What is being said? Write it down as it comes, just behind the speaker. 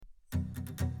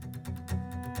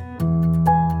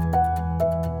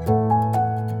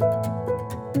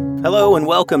Hello and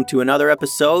welcome to another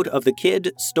episode of the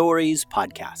Kid Stories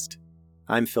Podcast.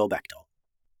 I'm Phil Bechtel.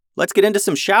 Let's get into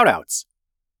some shout-outs.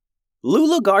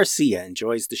 Lula Garcia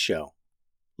enjoys the show.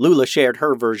 Lula shared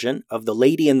her version of The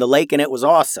Lady in the Lake and it was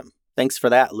awesome. Thanks for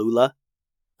that, Lula.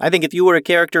 I think if you were a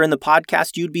character in the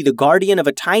podcast, you'd be the guardian of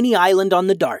a tiny island on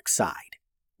the dark side,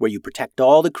 where you protect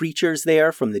all the creatures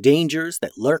there from the dangers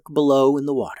that lurk below in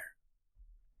the water.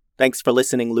 Thanks for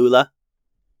listening, Lula.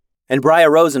 And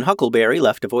Briar Rose and Huckleberry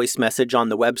left a voice message on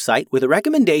the website with a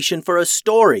recommendation for a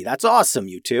story. That's awesome,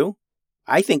 you two.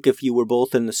 I think if you were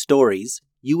both in the stories,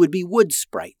 you would be wood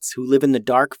sprites who live in the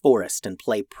dark forest and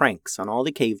play pranks on all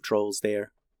the cave trolls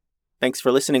there. Thanks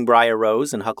for listening, Briar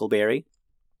Rose and Huckleberry.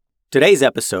 Today's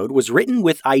episode was written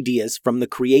with ideas from the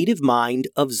creative mind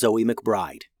of Zoey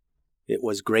McBride. It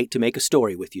was great to make a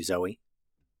story with you, Zoey.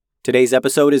 Today's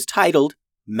episode is titled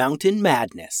Mountain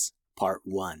Madness, Part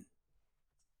 1.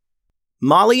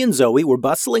 Molly and Zoey were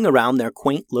bustling around their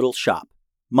quaint little shop,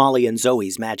 Molly and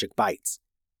Zoey's Magic Bites.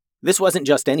 This wasn't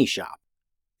just any shop.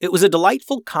 It was a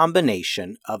delightful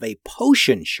combination of a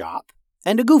potion shop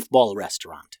and a goofball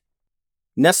restaurant.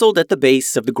 Nestled at the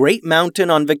base of the great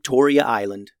mountain on Victoria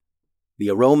Island,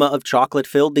 the aroma of chocolate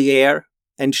filled the air,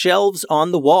 and shelves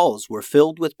on the walls were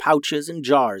filled with pouches and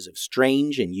jars of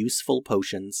strange and useful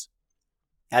potions.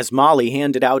 As Molly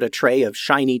handed out a tray of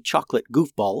shiny chocolate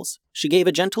goofballs, she gave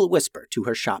a gentle whisper to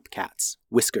her shop cats,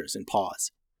 Whiskers and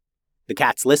Paws. The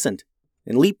cats listened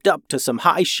and leaped up to some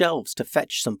high shelves to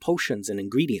fetch some potions and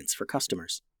ingredients for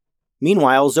customers.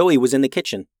 Meanwhile, Zoey was in the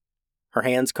kitchen, her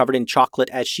hands covered in chocolate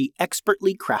as she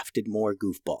expertly crafted more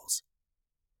goofballs.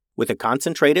 With a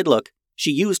concentrated look,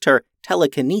 she used her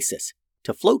telekinesis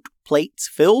to float plates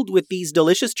filled with these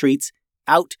delicious treats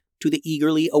out to the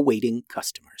eagerly awaiting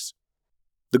customers.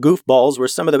 The goofballs were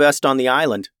some of the best on the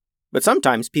island, but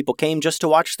sometimes people came just to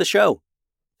watch the show.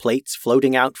 Plates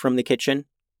floating out from the kitchen,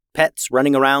 pets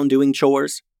running around doing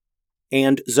chores,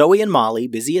 and Zoey and Molly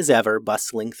busy as ever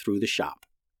bustling through the shop.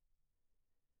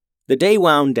 The day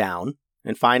wound down,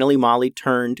 and finally Molly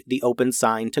turned the open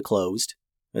sign to closed,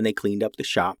 and they cleaned up the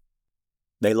shop.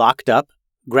 They locked up,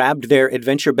 grabbed their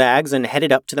adventure bags, and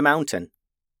headed up to the mountain.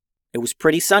 "It was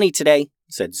pretty sunny today,"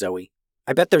 said Zoey.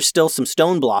 "I bet there's still some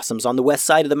stone blossoms on the west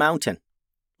side of the mountain.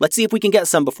 Let's see if we can get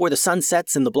some before the sun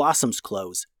sets and the blossoms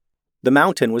close." The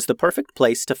mountain was the perfect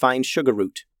place to find sugar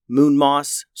root, moon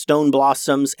moss, stone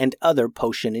blossoms, and other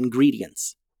potion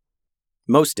ingredients.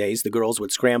 Most days, the girls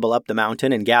would scramble up the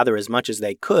mountain and gather as much as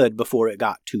they could before it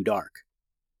got too dark.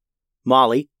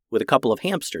 Molly, with a couple of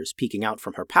hamsters peeking out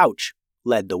from her pouch,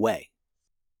 led the way.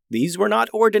 These were not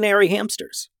ordinary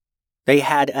hamsters. They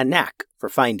had a knack for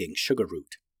finding sugar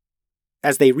root.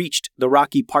 As they reached the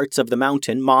rocky parts of the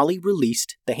mountain, Molly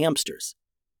released the hamsters.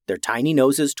 Their tiny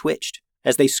noses twitched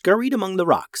as they scurried among the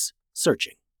rocks,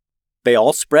 searching. They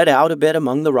all spread out a bit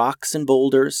among the rocks and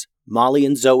boulders, Molly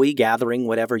and Zoey gathering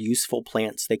whatever useful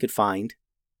plants they could find.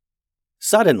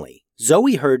 Suddenly,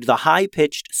 Zoey heard the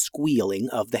high-pitched squealing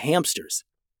of the hamsters.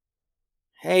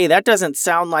 "Hey, that doesn't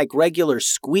sound like regular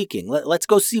squeaking. Let's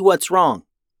go see what's wrong."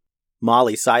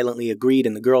 Molly silently agreed,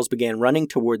 and the girls began running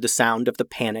toward the sound of the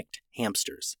panicked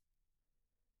hamsters.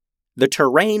 The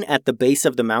terrain at the base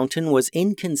of the mountain was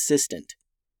inconsistent.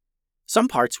 Some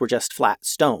parts were just flat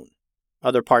stone.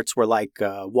 Other parts were like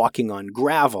walking on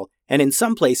gravel, and in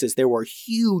some places there were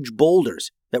huge boulders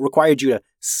that required you to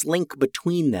slink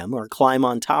between them or climb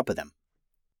on top of them.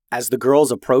 As the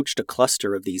girls approached a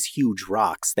cluster of these huge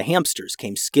rocks, the hamsters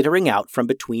came skittering out from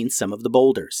between some of the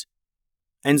boulders.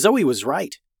 And Zoey was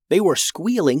right. They were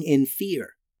squealing in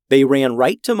fear. They ran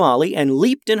right to Molly and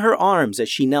leaped in her arms as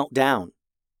she knelt down.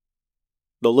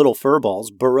 The little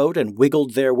furballs burrowed and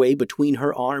wiggled their way between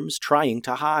her arms, trying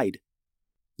to hide.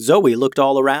 Zoey looked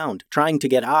all around, trying to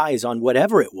get eyes on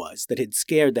whatever it was that had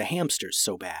scared the hamsters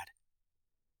so bad.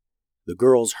 The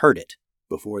girls heard it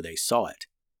before they saw it.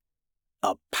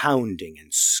 A pounding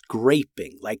and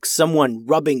scraping, like someone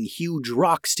rubbing huge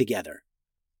rocks together.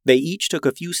 They each took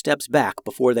a few steps back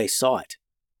before they saw it.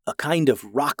 A kind of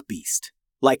rock beast,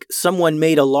 like someone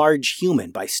made a large human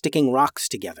by sticking rocks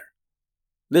together.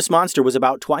 This monster was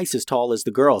about twice as tall as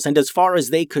the girls, and as far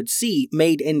as they could see,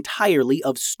 made entirely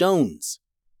of stones.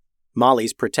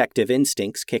 Molly's protective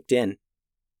instincts kicked in.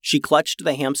 She clutched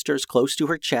the hamsters close to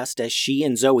her chest as she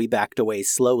and Zoey backed away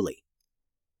slowly.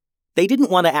 They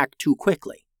didn't want to act too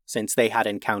quickly, since they had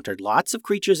encountered lots of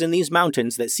creatures in these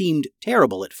mountains that seemed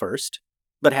terrible at first,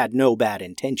 but had no bad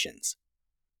intentions.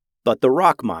 But the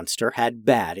rock monster had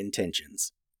bad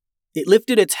intentions. It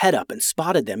lifted its head up and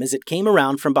spotted them as it came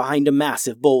around from behind a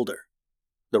massive boulder.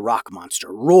 The rock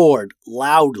monster roared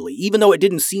loudly, even though it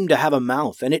didn't seem to have a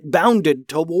mouth, and it bounded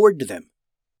toward them.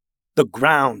 The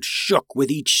ground shook with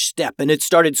each step, and it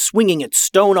started swinging its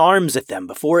stone arms at them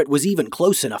before it was even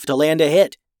close enough to land a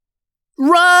hit.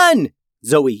 "Run!"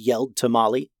 Zoey yelled to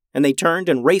Molly, and they turned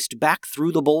and raced back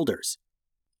through the boulders.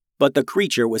 But the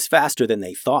creature was faster than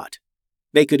they thought.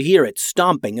 They could hear it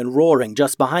stomping and roaring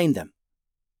just behind them.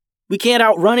 "We can't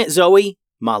outrun it, Zoey,"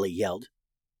 Molly yelled.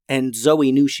 And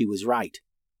Zoey knew she was right.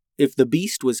 If the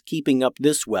beast was keeping up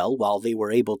this well while they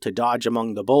were able to dodge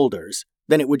among the boulders,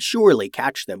 then it would surely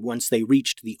catch them once they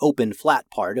reached the open flat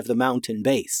part of the mountain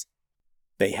base.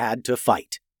 They had to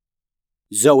fight.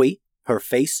 Zoey, her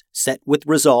face set with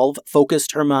resolve,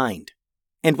 focused her mind.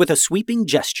 And with a sweeping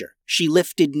gesture, she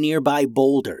lifted nearby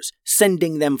boulders,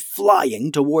 sending them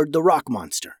flying toward the rock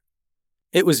monster.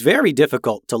 It was very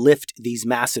difficult to lift these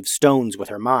massive stones with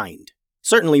her mind,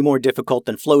 certainly more difficult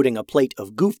than floating a plate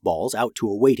of goofballs out to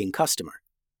a waiting customer.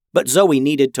 But Zoey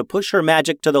needed to push her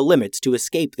magic to the limits to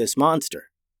escape this monster.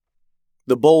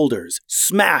 The boulders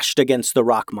smashed against the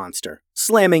rock monster,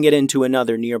 slamming it into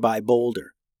another nearby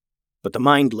boulder. But the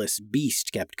mindless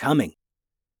beast kept coming.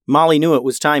 Molly knew it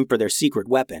was time for their secret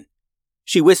weapon.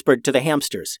 She whispered to the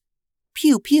hamsters,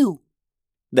 "Pew, pew."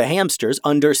 The hamsters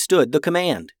understood the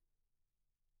command.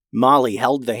 Molly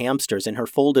held the hamsters in her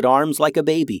folded arms like a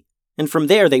baby, and from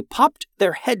there they popped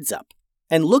their heads up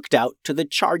and looked out to the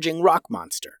charging rock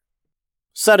monster.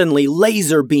 Suddenly,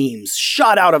 laser beams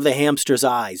shot out of the hamster's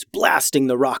eyes, blasting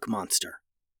the rock monster.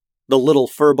 The little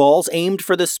furballs aimed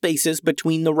for the spaces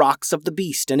between the rocks of the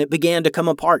beast, and it began to come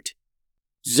apart.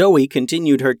 Zoey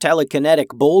continued her telekinetic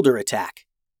boulder attack.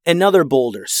 Another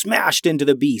boulder smashed into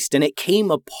the beast, and it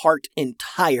came apart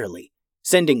entirely,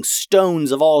 sending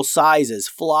stones of all sizes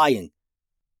flying.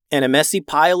 And a messy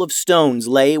pile of stones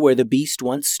lay where the beast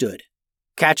once stood.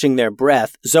 Catching their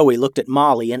breath, Zoey looked at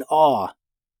Molly in awe.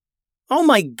 "Oh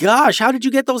my gosh, how did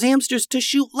you get those hamsters to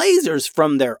shoot lasers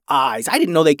from their eyes? I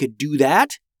didn't know they could do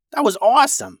that. That was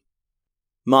awesome."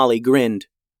 Molly grinned.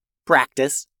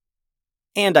 "Practice.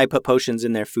 And I put potions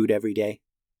in their food every day."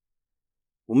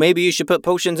 "Well, maybe you should put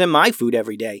potions in my food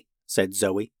every day," said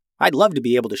Zoey. "I'd love to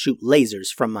be able to shoot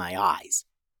lasers from my eyes."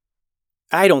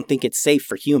 "I don't think it's safe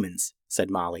for humans," said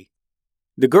Molly.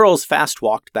 The girls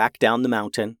fast-walked back down the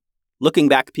mountain, looking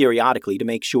back periodically to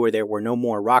make sure there were no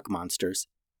more rock monsters.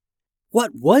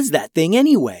 "What was that thing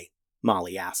anyway?"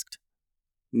 Molly asked.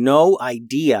 "No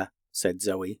idea," said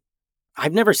Zoey.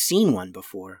 "I've never seen one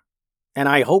before, and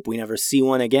I hope we never see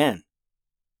one again."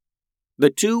 The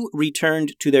two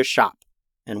returned to their shop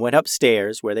and went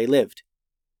upstairs where they lived.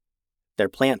 Their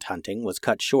plant hunting was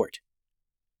cut short.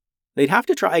 They'd have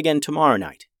to try again tomorrow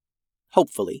night.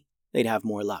 Hopefully, they'd have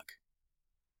more luck.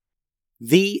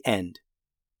 The end.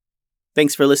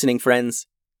 Thanks for listening, friends.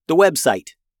 The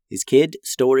website is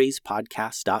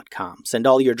kidstoriespodcast.com. Send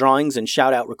all your drawings and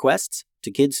shout-out requests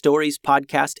to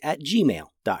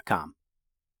kidstoriespodcast@gmail.com.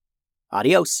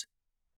 Adios.